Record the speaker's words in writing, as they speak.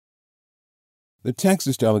The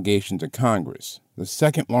Texas delegation to Congress, the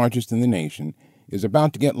second largest in the nation, is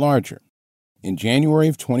about to get larger. In January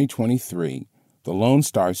of 2023, the Lone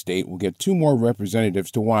Star State will get 2 more representatives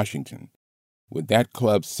to Washington, with that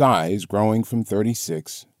club's size growing from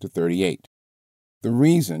 36 to 38. The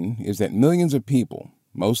reason is that millions of people,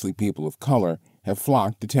 mostly people of color, have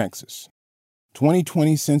flocked to Texas.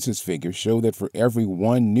 2020 census figures show that for every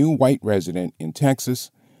 1 new white resident in Texas,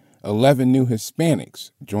 11 new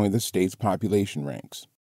Hispanics joined the state's population ranks.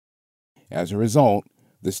 As a result,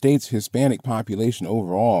 the state's Hispanic population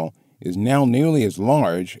overall is now nearly as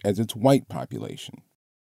large as its white population.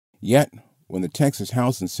 Yet, when the Texas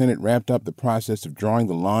House and Senate wrapped up the process of drawing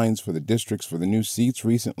the lines for the districts for the new seats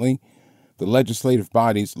recently, the legislative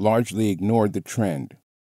bodies largely ignored the trend.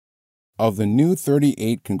 Of the new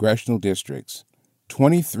 38 congressional districts,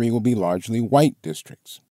 23 will be largely white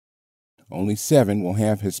districts. Only 7 will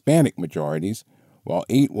have Hispanic majorities, while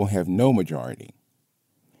 8 will have no majority.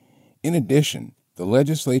 In addition, the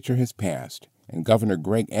legislature has passed, and Governor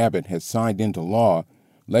Greg Abbott has signed into law,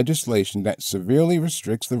 legislation that severely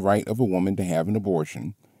restricts the right of a woman to have an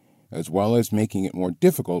abortion, as well as making it more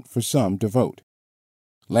difficult for some to vote.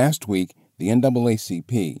 Last week, the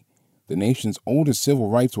NAACP, the nation's oldest civil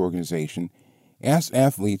rights organization, asked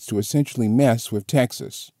athletes to essentially mess with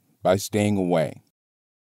Texas by staying away.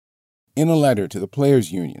 In a letter to the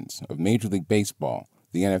players' unions of Major League Baseball,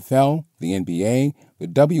 the NFL, the NBA, the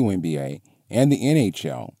WNBA, and the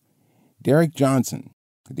NHL, Derek Johnson,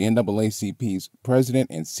 the NAACP's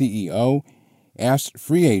president and CEO, asked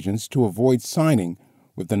free agents to avoid signing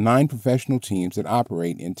with the 9 professional teams that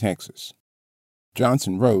operate in Texas.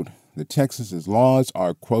 Johnson wrote that Texas's laws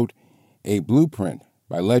are, quote, a blueprint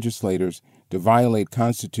by legislators to violate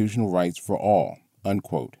constitutional rights for all,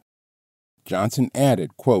 unquote. Johnson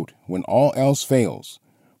added, quote, when all else fails,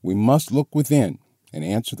 we must look within and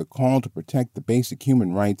answer the call to protect the basic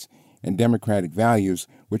human rights and democratic values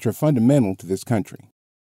which are fundamental to this country.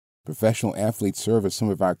 Professional athletes serve as some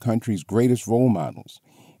of our country's greatest role models,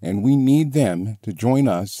 and we need them to join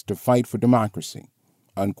us to fight for democracy,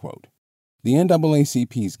 unquote. The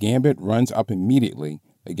NAACP's gambit runs up immediately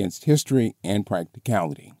against history and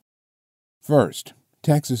practicality. First,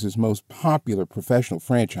 Texas's most popular professional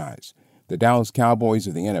franchise, the Dallas Cowboys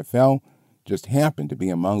of the NFL, just happen to be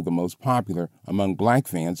among the most popular among black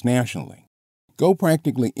fans nationally. Go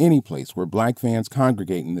practically any place where black fans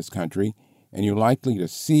congregate in this country, and you're likely to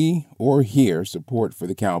see or hear support for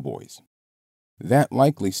the Cowboys. That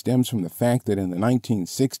likely stems from the fact that in the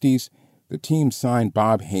 1960s, the team signed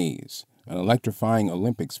Bob Hayes, an electrifying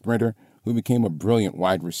Olympic sprinter who became a brilliant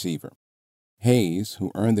wide receiver. Hayes,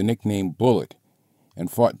 who earned the nickname Bullet and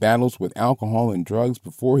fought battles with alcohol and drugs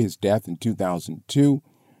before his death in 2002,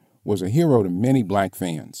 was a hero to many black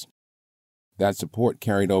fans. That support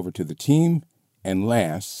carried over to the team and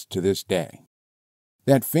lasts to this day.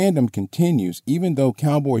 That fandom continues even though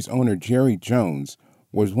Cowboys owner Jerry Jones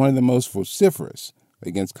was one of the most vociferous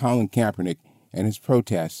against Colin Kaepernick and his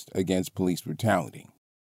protests against police brutality.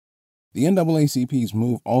 The NAACP's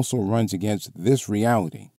move also runs against this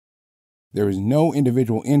reality. There is no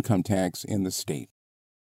individual income tax in the state.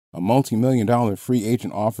 A multi-million-dollar free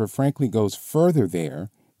agent offer frankly goes further there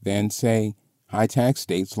than, say, high-tax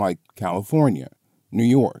states like California, New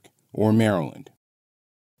York, or Maryland.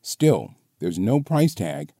 Still, there's no price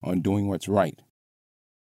tag on doing what's right.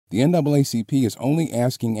 The NAACP is only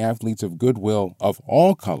asking athletes of goodwill of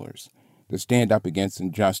all colors to stand up against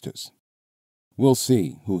injustice. We'll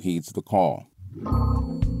see who heeds the call.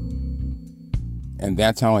 And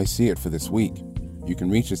that's how I see it for this week. You can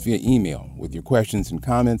reach us via email with your questions and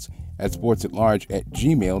comments at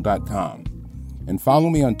sportsatlarge@gmail.com. And follow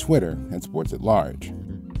me on Twitter at sportsatlarge.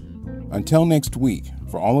 Until next week,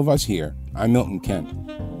 for all of us here, I'm Milton Kent.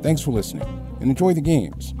 Thanks for listening, and enjoy the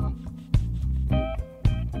games.